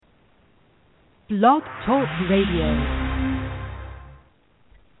Blog Talk Radio.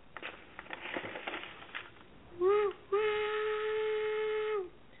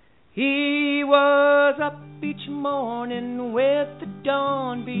 He was up each morning with the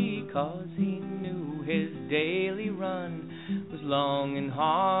dawn because he knew his daily run was long and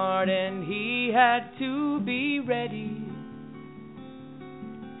hard and he had to be ready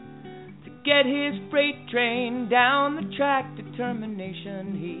to get his freight train down the track.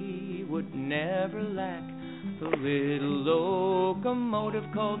 Determination he would never lack. The little locomotive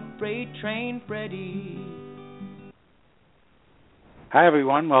called Freight Train Freddy. Hi,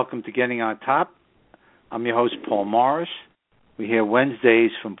 everyone. Welcome to Getting on Top. I'm your host, Paul Morris. We're here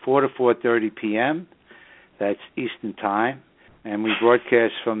Wednesdays from 4 to 4:30 p.m. That's Eastern Time. And we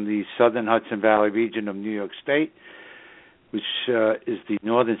broadcast from the southern Hudson Valley region of New York State, which is the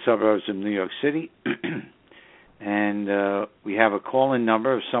northern suburbs of New York City. And we have a call-in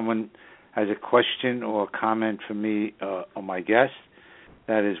number if someone has a question or comment for me or my guest.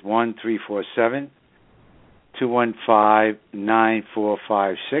 That is 1-347-215-9456.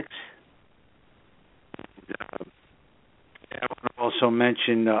 I want to also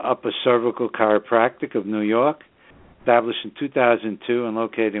mention Upper Cervical Chiropractic of New York, established in 2002 and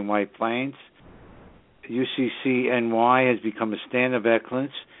located in White Plains. UCCNY has become a stand of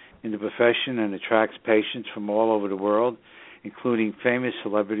excellence in the profession and attracts patients from all over the world, including famous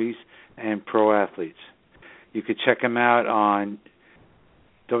celebrities and pro athletes. You could check them out on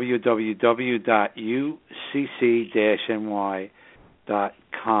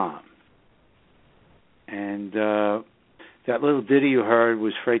www.ucc-ny.com. And that little ditty you heard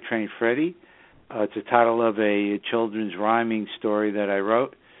was Freight Train Freddy. It's the title of a children's rhyming story that I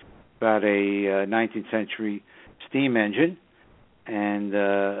wrote about a 19th century steam engine. And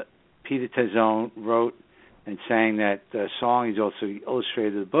Peter Tezone wrote and sang that song. He's also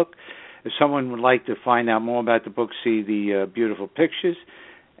illustrated the book. If someone would like to find out more about the book, see the beautiful pictures,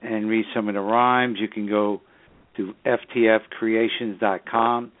 and read some of the rhymes, you can go to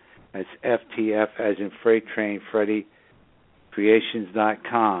ftfcreations.com. That's FTF as in Freight Train Freddy,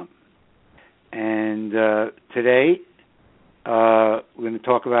 creations.com. And today we're going to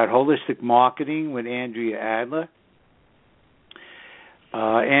talk about holistic marketing with Andrea Adler.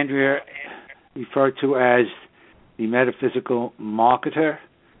 Andrea, referred to as the metaphysical marketer,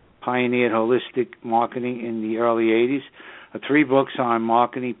 pioneered holistic marketing in the early 80s. 3 books on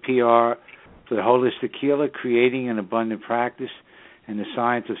marketing, PR for the holistic healer, creating an abundant practice, and the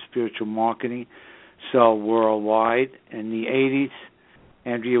science of spiritual marketing, sell worldwide. In the 80s,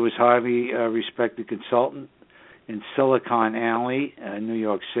 Andrea was a highly respected consultant in Silicon Alley, New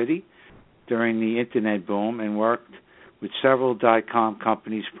York City, during the Internet boom, and worked with several .com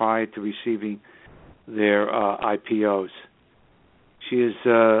companies prior to receiving their IPOs. She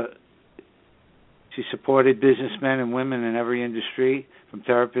supported businessmen and women in every industry, from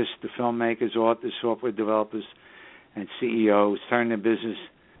therapists to filmmakers, authors, software developers, and CEOs, turning their business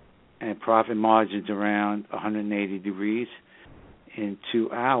and profit margins around 180 degrees in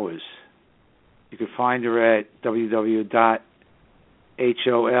 2 hours. You can find her at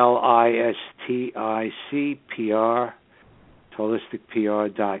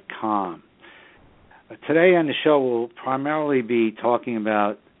holisticpr.com. Today on the show, we'll primarily be talking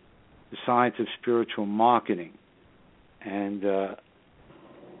about the science of spiritual marketing. And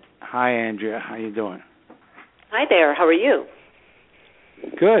hi, Andrea. How you doing? Hi there. How are you?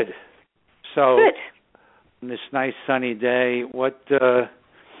 Good. So, good. On this nice sunny day, what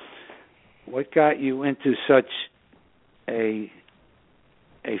got you into such a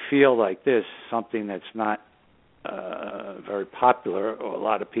field like this? Something that's not very popular, or a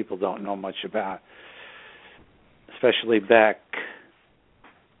lot of people don't know much about, especially back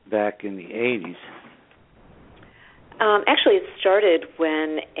in the 80s. Actually, it started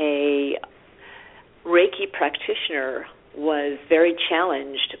when a Reiki practitioner was very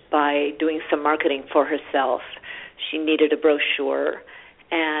challenged by doing some marketing for herself. She needed a brochure,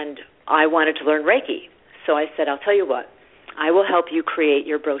 and I wanted to learn Reiki. So I said, I'll tell you what, I will help you create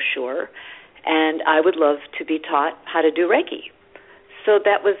your brochure, and I would love to be taught how to do Reiki. So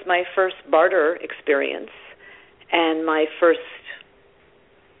that was my first barter experience and my first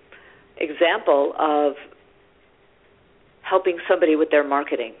example of helping somebody with their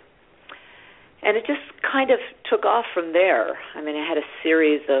marketing. And it just kind of took off from there. I mean, I had a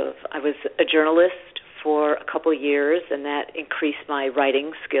series I was a journalist for a couple of years, and that increased my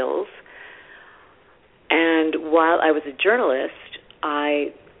writing skills. And while I was a journalist,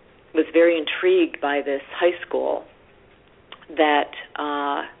 I was very intrigued by this high school that,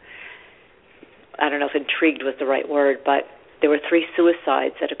 I don't know if intrigued was the right word, but there were 3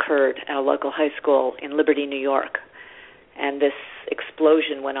 suicides that occurred at a local high school in Liberty, New York. And this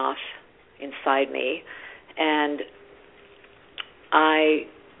explosion went off inside me. And I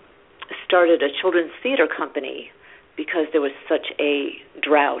started a children's theater company because there was such a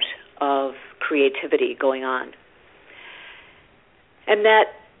drought of creativity going on. And that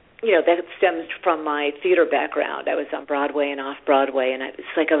stems from my theater background. I was on Broadway and off-Broadway, and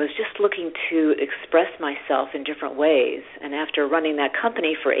it's like I was just looking to express myself in different ways. And after running that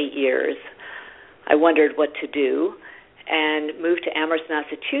company for 8 years, I wondered what to do and moved to Amherst,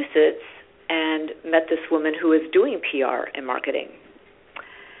 Massachusetts, and met this woman who was doing PR and marketing.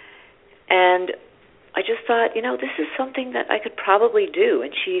 And I just thought, this is something that I could probably do.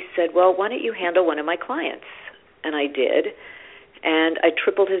 And she said, well, why don't you handle one of my clients? And I did. And I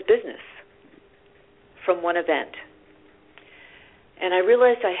tripled his business from one event. And I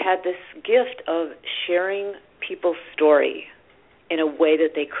realized I had this gift of sharing people's story in a way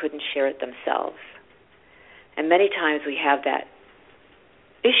that they couldn't share it themselves. And many times we have that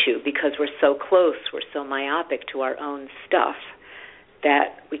issue because we're so close, we're so myopic to our own stuff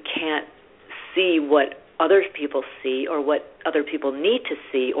that we can't see what other people see or what other people need to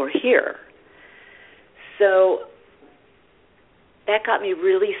see or hear. So that got me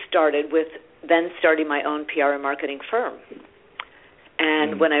really started with then starting my own PR and marketing firm.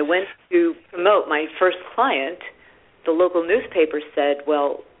 And when I went to promote my first client, the local newspaper said,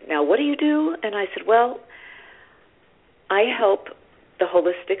 well, now what do you do? And I said, well, I help the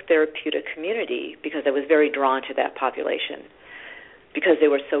holistic therapeutic community because I was very drawn to that population because they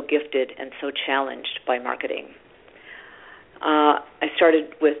were so gifted and so challenged by marketing. I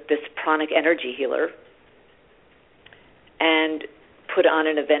started with this pranic energy healer and put on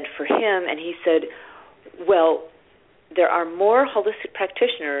an event for him, and he said, well, there are more holistic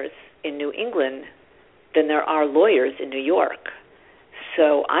practitioners in New England than there are lawyers in New York.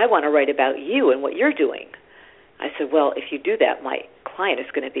 So I want to write about you and what you're doing. I said, well, if you do that, my client is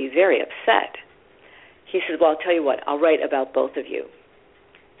going to be very upset. He said, well, I'll tell you what, I'll write about both of you.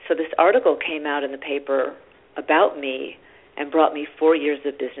 So this article came out in the paper about me and brought me 4 years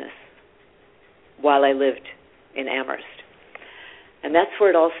of business while I lived in Amherst. And that's where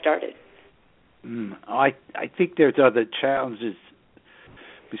it all started. I think there's other challenges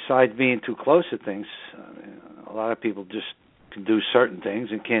besides being too close to things. A lot of people just can do certain things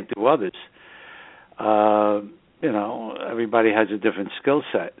and can't do others. Everybody has a different skill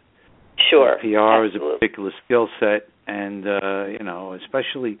set. Sure. PR absolutely. is a particular skill set, and,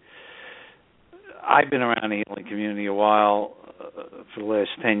 especially I've been around the healing community a while, for the last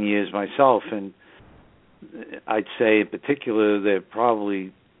 10 years myself, and I'd say in particular they're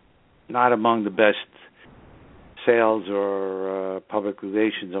probably not among the best sales or public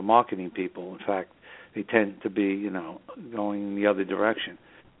relations or marketing people. In fact, they tend to be, going in the other direction.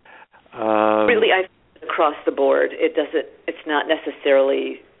 Really, I across the board, it's not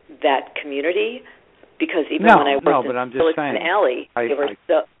necessarily that community, because even when I worked in Silicon Alley, there were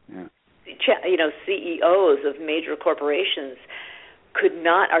CEOs of major corporations could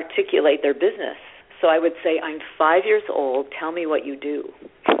not articulate their business. So I would say, I'm 5 years old, tell me what you do.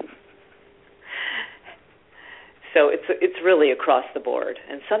 So it's really across the board.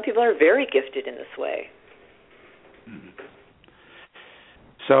 And some people are very gifted in this way.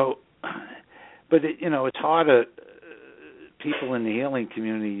 So, but it's harder. People in the healing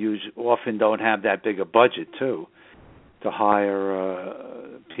community often don't have that big a budget, too, to hire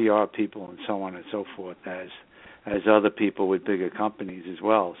PR people and so on and so forth as other people with bigger companies as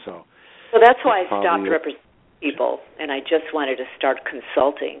well. So that's why I stopped representing people, and I just wanted to start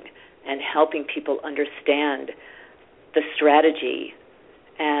consulting and helping people understand the strategy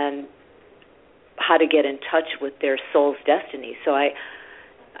and how to get in touch with their soul's destiny. So I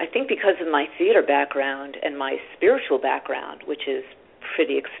think because of my theater background and my spiritual background, which is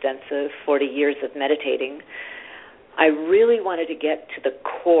pretty extensive, 40 years of meditating, I really wanted to get to the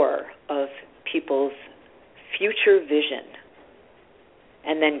core of people's future vision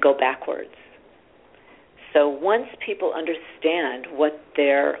and then go backwards. So once people understand what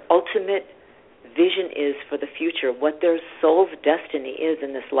their ultimate vision is for the future, what their soul's destiny is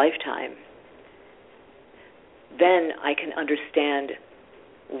in this lifetime, then I can understand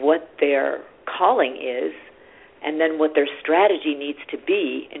what their calling is and then what their strategy needs to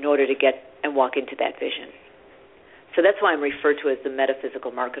be in order to get and walk into that vision. So that's why I'm referred to as the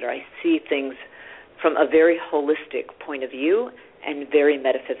metaphysical marketer. I see things from a very holistic point of view and very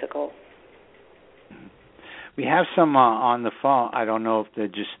metaphysical. We have some on the phone. I don't know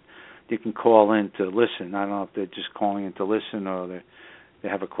if you can call in to listen. I don't know if they're just calling in to listen or they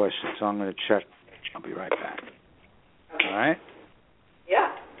have a question. So I'm going to check. I'll be right back. All right. Yeah.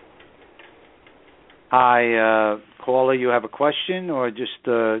 Hi, caller, you have a question or just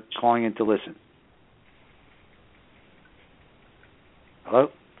calling in to listen? Hello?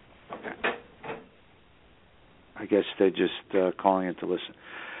 Okay. I guess they're just calling in to listen.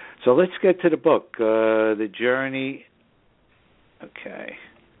 So let's get to the book, The Journey. Okay.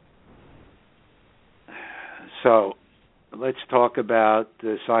 So let's talk about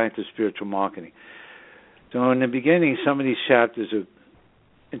the science of spiritual marketing. So in the beginning, some of these chapters are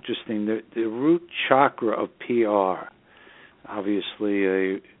interesting. The root chakra of PR, obviously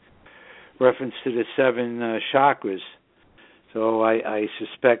a reference to the 7 chakras. So I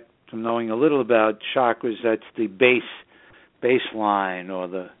suspect from knowing a little about chakras, that's the baseline or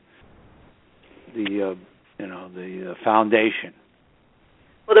the foundation.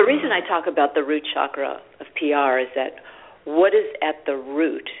 Well, the reason I talk about the root chakra of PR is that what is at the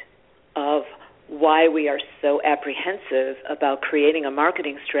root of why we are so apprehensive about creating a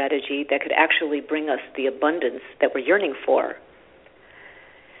marketing strategy that could actually bring us the abundance that we're yearning for.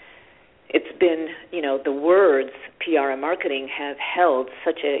 It's been, the words PR and marketing have held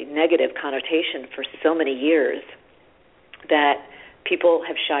such a negative connotation for so many years that people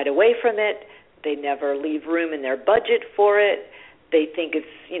have shied away from it. They never leave room in their budget for it. They think it's,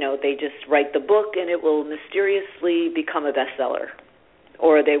 they just write the book and it will mysteriously become a bestseller.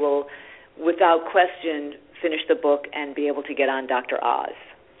 Or they will, without question, finish the book and be able to get on Dr. Oz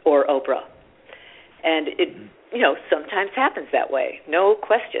or Oprah. And it, sometimes happens that way, no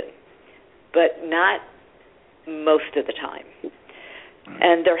question, but not most of the time.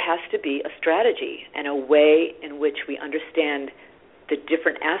 And there has to be a strategy and a way in which we understand the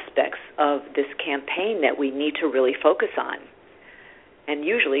different aspects of this campaign that we need to really focus on. And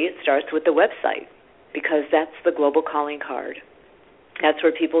usually it starts with the website, because that's the global calling card. That's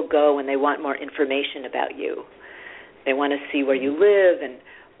where people go when they want more information about you. They want to see where you live and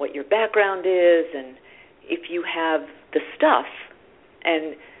what your background is and if you have the stuff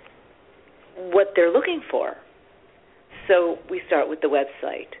and what they're looking for. So we start with the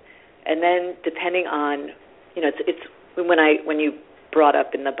website. And then depending on, it's when you brought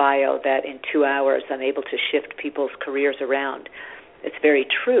up in the bio that in 2 hours I'm able to shift people's careers around, it's very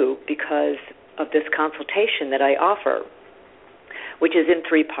true because of this consultation that I offer, which is in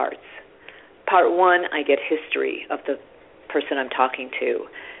 3 parts. Part 1, I get history of the person I'm talking to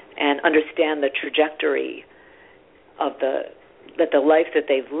and understand the trajectory of the life that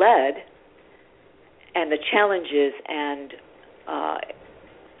they've led and the challenges and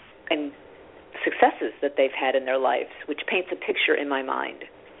successes that they've had in their lives, which paints a picture in my mind.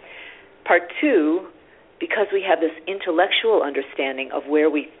 Part 2, because we have this intellectual understanding of where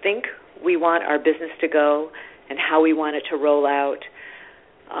we think we want our business to go and how we want it to roll out,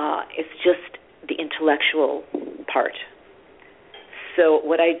 it's just the intellectual part. So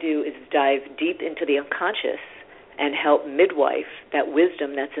what I do is dive deep into the unconscious and help midwife that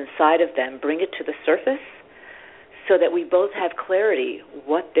wisdom that's inside of them, bring it to the surface so that we both have clarity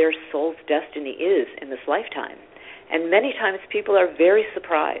what their soul's destiny is in this lifetime. And many times people are very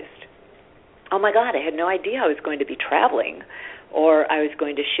surprised. Oh my God, I had no idea I was going to be traveling or I was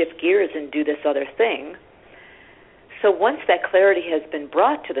going to shift gears and do this other thing. So once that clarity has been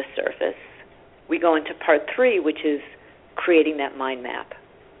brought to the surface, we go into part 3, which is creating that mind map,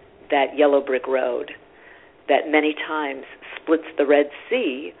 that yellow brick road that many times splits the Red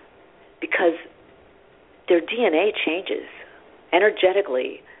Sea because their DNA changes.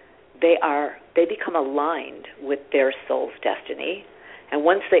 Energetically, they become aligned with their soul's destiny. And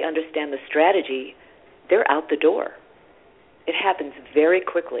once they understand the strategy, they're out the door. It happens very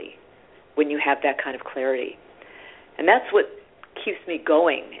quickly when you have that kind of clarity. And that's what keeps me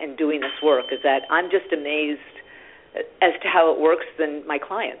going and doing this work, is that I'm just amazed as to how it works than my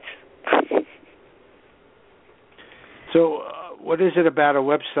clients. So what is it about a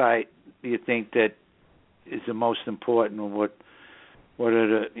website do you think that is the most important, or what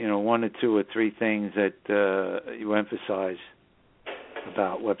are the 1 or 2 or 3 things that you emphasize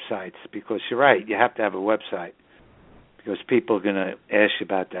about websites? Because you're right, you have to have a website because people are going to ask you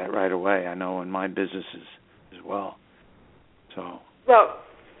about that right away. I know in my businesses as well. Well,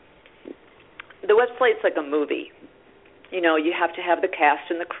 the website's like a movie. You have to have the cast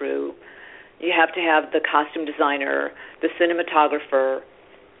and the crew. You have to have the costume designer, the cinematographer.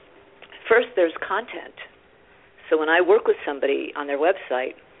 First, there's content. So when I work with somebody on their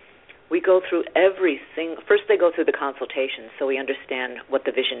website, we go through everything. First, they go through the consultation so we understand what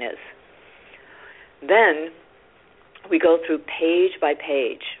the vision is. Then we go through page by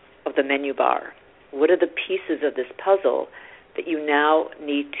page of the menu bar. What are the pieces of this puzzle that you now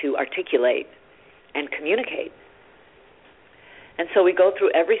need to articulate and communicate? And so we go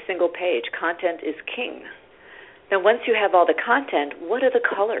through every single page. Content is king. Now, once you have all the content, what are the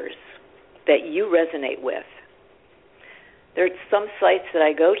colors that you resonate with? There are some sites that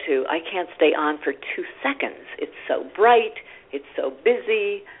I go to, I can't stay on for 2 seconds. It's so bright, it's so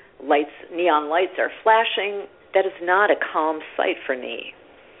busy, neon lights are flashing. That is not a calm site for me.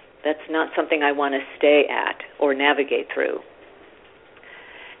 That's not something I want to stay at or navigate through.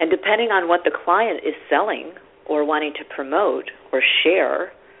 And depending on what the client is selling or wanting to promote or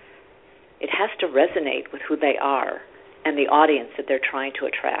share, it has to resonate with who they are and the audience that they're trying to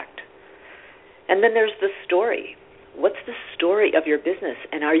attract. And then there's the story. What's the story of your business,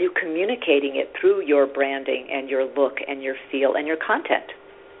 and are you communicating it through your branding and your look and your feel and your content?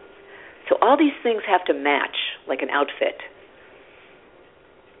 So all these things have to match like an outfit.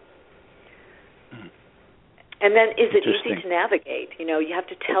 And then is it easy to navigate? You have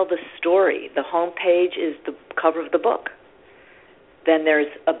to tell the story. The home page is the cover of the book. Then there's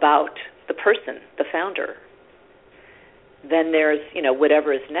about the person, the founder. Then there's,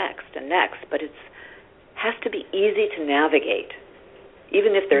 whatever is next and next. But it has to be easy to navigate.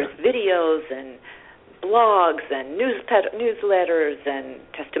 Even if there's videos and blogs and newsletters and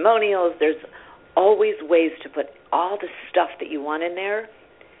testimonials, there's always ways to put all the stuff that you want in there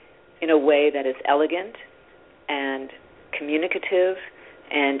in a way that is elegant and communicative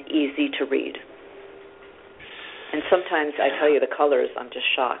and easy to read. And sometimes I tell you the colors, I'm just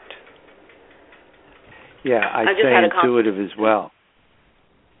shocked. Yeah, I'd say intuitive as well.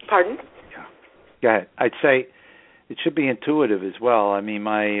 Pardon? Yeah. Go ahead. I'd say it should be intuitive as well. I mean,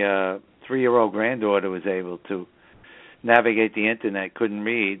 my 3-year-old granddaughter was able to navigate the internet, couldn't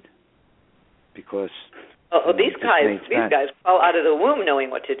read because... these guys fall out of the womb knowing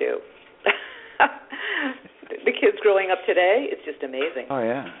what to do. The kids growing up today, it's just amazing. Oh,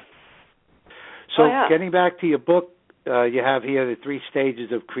 yeah. So getting back to your book, you have here the 3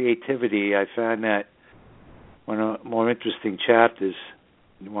 stages of creativity. I found that one of the more interesting chapters.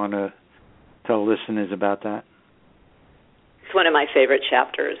 You want to tell listeners about that? It's one of my favorite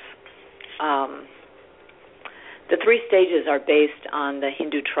chapters. The 3 stages are based on the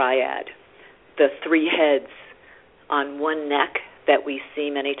Hindu triad, the 3 heads on one neck that we see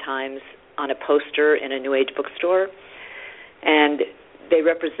many times on a poster in a New Age bookstore, and they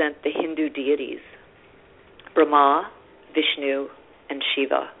represent the Hindu deities, Brahma, Vishnu, and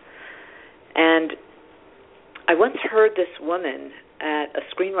Shiva. And I once heard this woman at a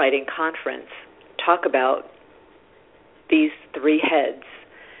screenwriting conference talk about these 3 heads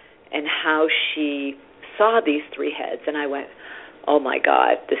and how she saw these 3 heads, and I went, oh my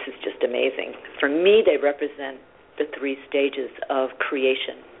God, this is just amazing. For me, they represent the 3 stages of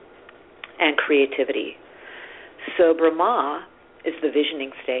creation and creativity. So Brahma is the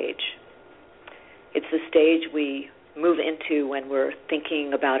visioning stage. It's the stage we move into when we're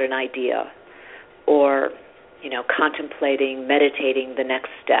thinking about an idea or, contemplating, meditating the next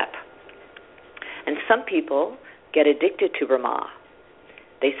step. And some people get addicted to Brahma.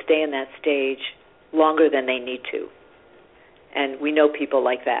 They stay in that stage longer than they need to. And we know people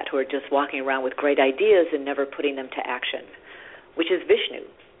like that who are just walking around with great ideas and never putting them to action, which is Vishnu.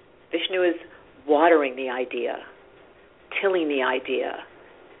 Vishnu is watering the idea, tilling the idea,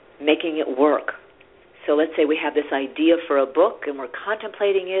 making it work. So let's say we have this idea for a book and we're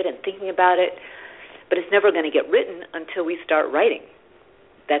contemplating it and thinking about it, but it's never going to get written until we start writing.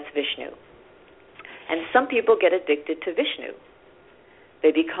 That's Vishnu. And some people get addicted to Vishnu.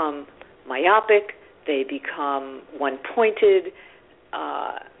 They become myopic, they become one-pointed,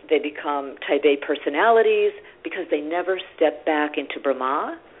 they become type A personalities because they never step back into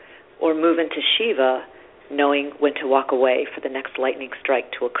Brahma or move into Shiva, knowing when to walk away for the next lightning strike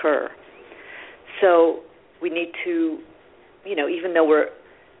to occur. So we need to, even though we're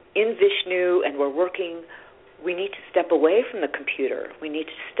in Vishnu and we're working, we need to step away from the computer. We need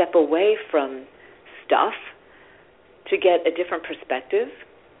to step away from stuff to get a different perspective.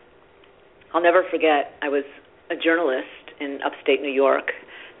 I'll never forget, I was a journalist in upstate New York,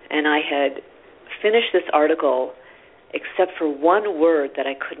 and I had finished this article except for one word that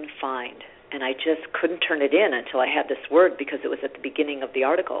I couldn't find, and I just couldn't turn it in until I had this word because it was at the beginning of the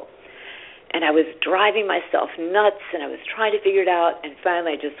article. And I was driving myself nuts, and I was trying to figure it out, and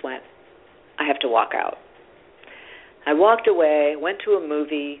finally I just went, I have to walk out. I walked away, went to a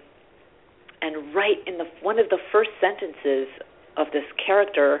movie, and right in one of the first sentences of this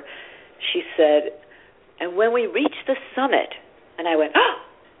character, she said, and when we reach the summit, and I went, oh,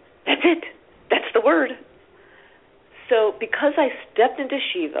 that's it. That's the word. So because I stepped into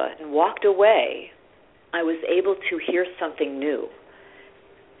Shiva and walked away, I was able to hear something new.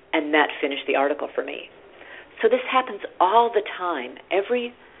 And that finished the article for me. So this happens all the time,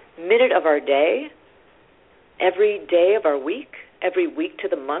 every minute of our day, every day of our week, every week to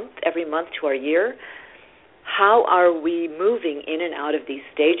the month, every month to our year. How are we moving in and out of these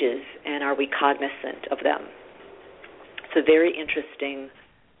stages, and are we cognizant of them? It's a very interesting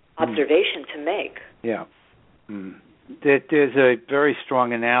observation to make. Yeah. There's a very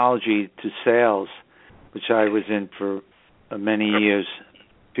strong analogy to sales, which I was in for many years,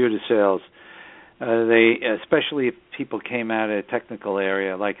 computer sales. They, especially if people came out of a technical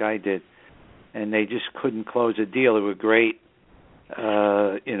area like I did, and they just couldn't close a deal. They were great,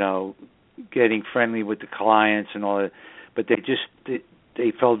 getting friendly with the clients and all that, but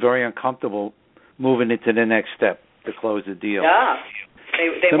they felt very uncomfortable moving into the next step to close the deal. Yeah,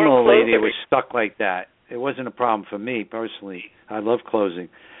 they Similarly, they were stuck like that. It wasn't a problem for me personally. I love closing,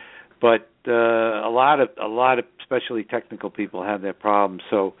 but a lot of especially technical people have that problem.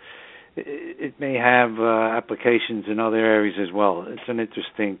 So it may have applications in other areas as well. It's an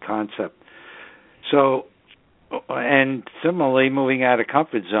interesting concept. So, and similarly, moving out of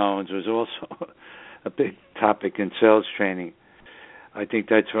comfort zones was also a big topic in sales training. I think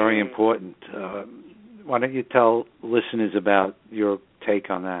that's very important. Why don't you tell listeners about your take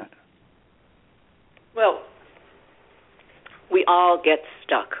on that? Well, we all get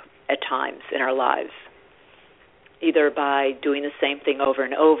stuck at times in our lives, either by doing the same thing over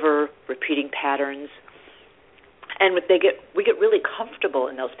and over, repeating patterns, and we get really comfortable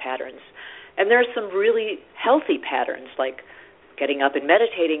in those patterns. And there are some really healthy patterns, like getting up and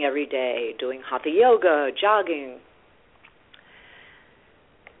meditating every day, doing hatha yoga, jogging.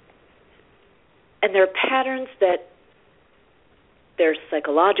 And there are patterns that they're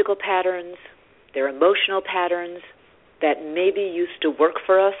psychological patterns, they're emotional patterns that maybe used to work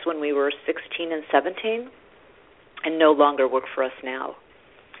for us when we were 16 and 17 and no longer work for us now.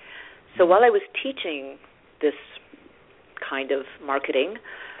 So while I was teaching this kind of marketing,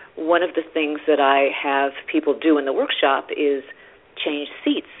 one of the things that I have people do in the workshop is change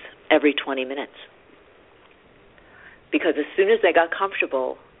seats every 20 minutes. Because as soon as they got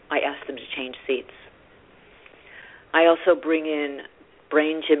comfortable, I asked them to change seats. I also bring in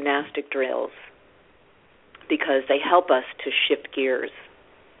brain gymnastic drills because they help us to shift gears.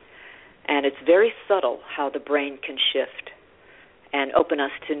 And it's very subtle how the brain can shift and open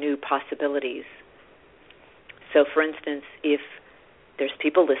us to new possibilities. So, for instance, if there's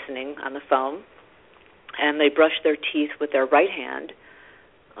people listening on the phone and they brush their teeth with their right hand,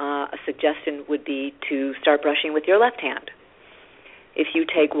 a suggestion would be to start brushing with your left hand. If you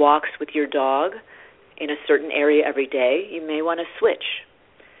take walks with your dog in a certain area every day, you may want to switch.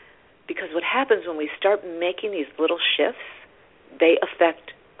 Because what happens when we start making these little shifts, they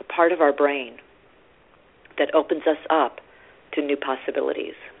affect a part of our brain that opens us up to new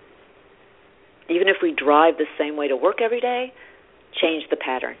possibilities. Even if we drive the same way to work every day, change the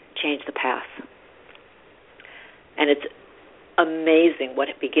pattern, change the path. And it's amazing what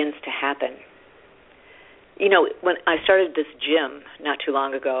it begins to happen. You know, when I started this gym not too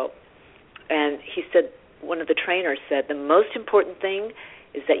long ago, and he said, one of the trainers said, the most important thing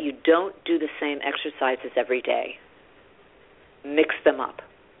is that you don't do the same exercises every day. Mix them up.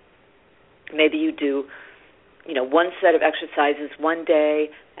 Maybe you do, one set of exercises one day,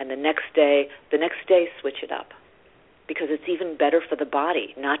 and the next day switch it up. Because it's even better for the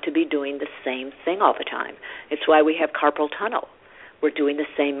body not to be doing the same thing all the time. It's why we have carpal tunnel. We're doing the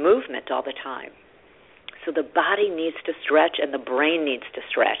same movement all the time. So the body needs to stretch and the brain needs to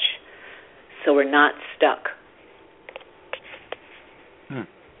stretch. So we're not stuck.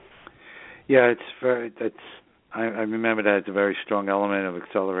 Yeah, I remember that it's a very strong element of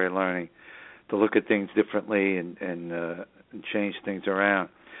accelerated learning, to look at things differently and change things around.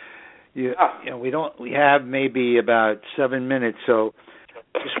 We have maybe about 7 minutes, so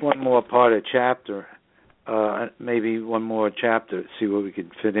just one more part of chapter, maybe one more chapter, see what we can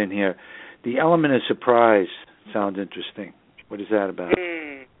fit in here. The element of surprise sounds interesting. What is that about?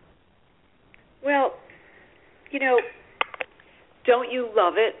 Well, don't you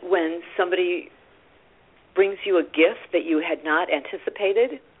love it when somebody brings you a gift that you had not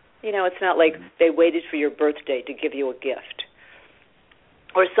anticipated? It's not like they waited for your birthday to give you a gift.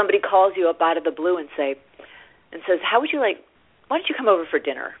 Or somebody calls you up out of the blue and says, why don't you come over for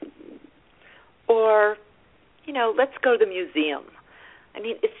dinner? Or, let's go to the museum. I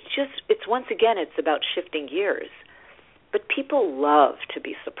mean, it's once again, it's about shifting gears. But people love to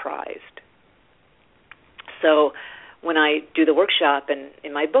be surprised. So when I do the workshop, and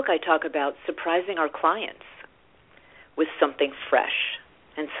in my book I talk about surprising our clients with something fresh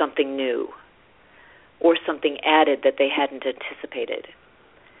and something new or something added that they hadn't anticipated.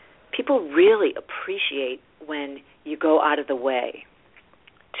 people really appreciate when you go out of the way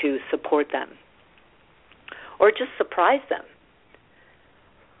to support them or just surprise them.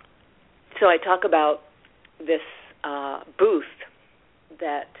 So I talk about this booth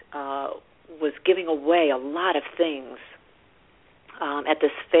that was giving away a lot of things at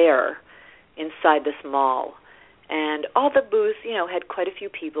this fair inside this mall. And all the booths, had quite a few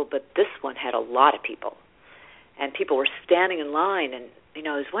people, but this one had a lot of people. And people were standing in line, and,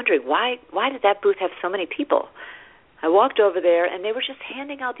 I was wondering, why did that booth have so many people? I walked over there, and they were just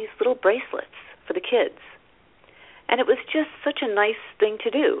handing out these little bracelets for the kids. And it was just such a nice thing to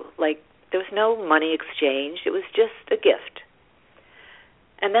do. Like, there was no money exchanged. It was just a gift.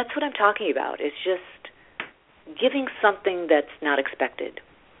 And that's what I'm talking about. It's just giving something that's not expected.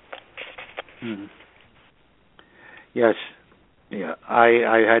 Hmm. Yes. Yeah.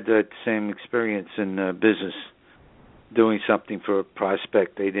 I had that same experience in business, doing something for a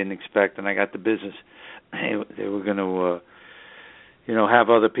prospect they didn't expect, and I got the business. They were going to, have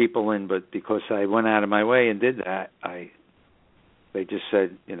other people in, but because I went out of my way and did that, they just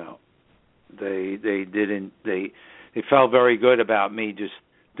said, they felt very good about me just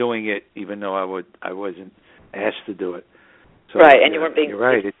doing it, even though I wasn't asked to do it. So, right, and you weren't being. You're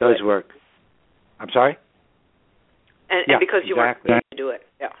right. It does work. I'm sorry. And because you weren't paid to do it,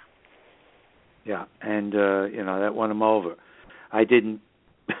 yeah. Yeah, and that won them over. I didn't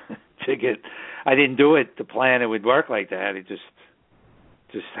do it to plan it would work like that. It just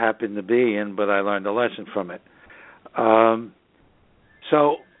happened to be, but I learned a lesson from it.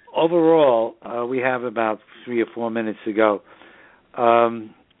 So overall, we have about 3 or 4 minutes to go.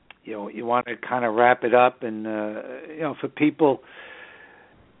 You want to kind of wrap it up, and for people.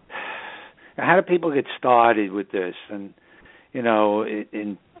 How do people get started with this? And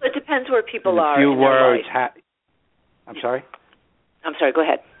it depends where people are. A few words. I'm sorry. Go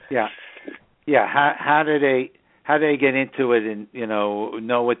ahead. Yeah. How do they get into it and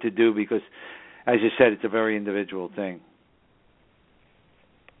know what to do? Because, as you said, it's a very individual thing.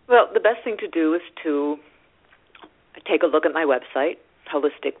 Well, the best thing to do is to take a look at my website,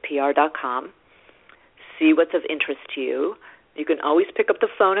 holisticpr.com. See what's of interest to you. You can always pick up the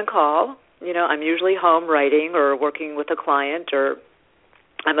phone and call. I'm usually home writing or working with a client, or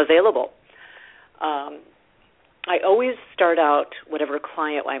I'm available. I always start out whatever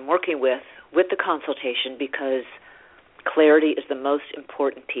client I'm working with the consultation, because clarity is the most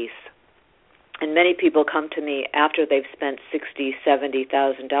important piece. And many people come to me after they've spent $60,000,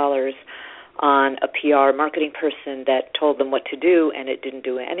 $70,000 on a PR marketing person that told them what to do, and it didn't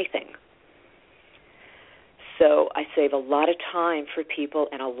do anything. So I save a lot of time for people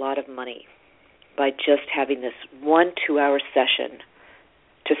and a lot of money by just having this 1 2-hour session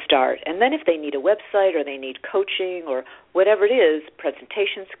to start. And then if they need a website or they need coaching or whatever it is,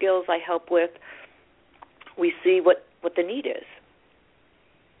 presentation skills I help with, we see what the need is.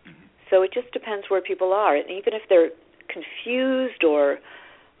 So it just depends where people are. And even if they're confused or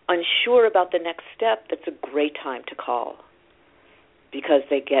unsure about the next step, that's a great time to call, because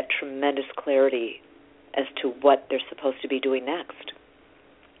they get tremendous clarity as to what they're supposed to be doing next.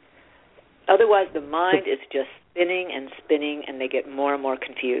 Otherwise, the mind is just spinning and spinning, and they get more and more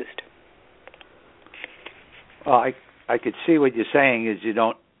confused. Well, I could see what you're saying is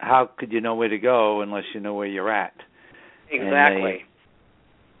how could you know where to go unless you know where you're at? Exactly.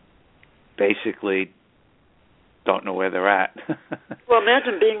 Basically don't know where they're at. Well,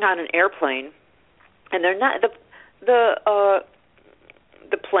 imagine being on an airplane, and they're not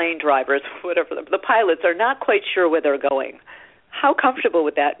the plane drivers, whatever, the pilots are not quite sure where they're going. How comfortable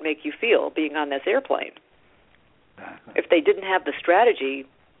would that make you feel, being on this airplane? If they didn't have the strategy,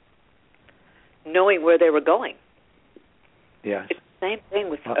 knowing where they were going. Yes. It's the same thing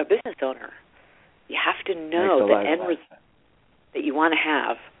with a business owner. You have to know the end result that you want to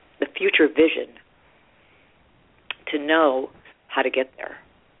have, the future vision, to know how to get there.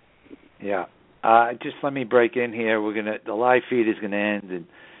 Yeah. Just let me break in here. The live feed is going to end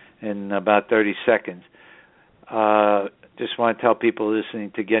in about 30 seconds. Just want to tell people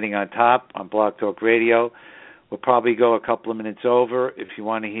listening to Getting on Top on Blog Talk Radio, we'll probably go a couple of minutes over. If you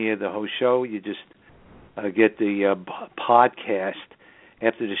want to hear the whole show, you just get the podcast.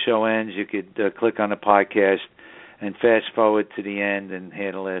 After the show ends, you could click on the podcast and fast forward to the end and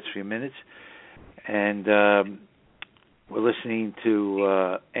hear the last few minutes. And we're listening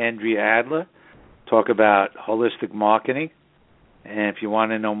to Andrea Adler talk about holistic marketing. And if you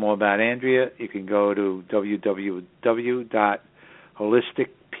want to know more about Andrea, you can go to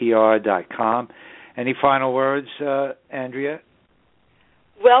www.holisticpr.com. Any final words, Andrea?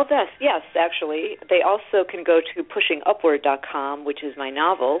 Well, yes, actually. They also can go to pushingupward.com, which is my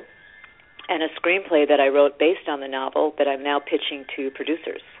novel, and a screenplay that I wrote based on the novel that I'm now pitching to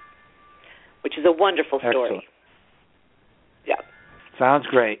producers, which is a wonderful story. Excellent. Yeah. Sounds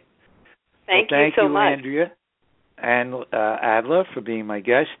great. Thank you so much. Thank you, Andrea and Adler, for being my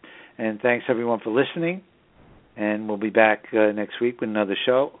guest. And thanks, everyone, for listening. And we'll be back next week with another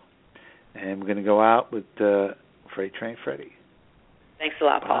show. And we're going to go out with Freight Train Freddy. Thanks a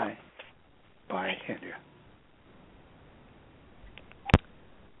lot, Paul. Bye, Andrea.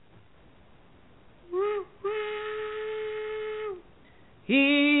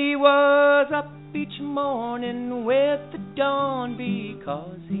 He was up each morning with the dawn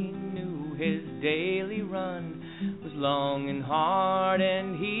because he knew his daily run was long and hard,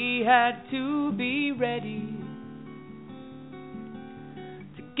 and he had to be ready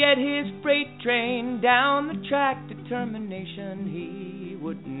to get his freight train down the track. Determination he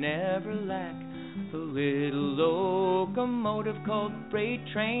would never lack. The little locomotive called Freight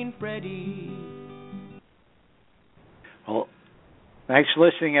Train Freddy. Well, thanks for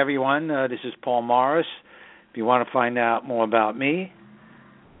listening, everyone. This is Paul Morris. If you want to find out more about me,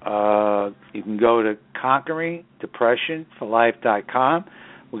 you can go to conqueringdepressionforlife.com.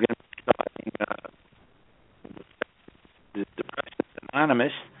 We're going to be starting the Depression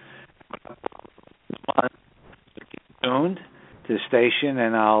Anonymous. Keep tuned to the station,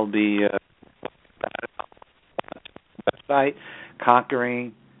 and I'll be website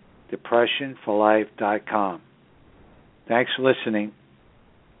conqueringdepressionforlife.com. Thanks for listening.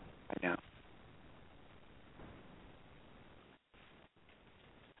 Bye now.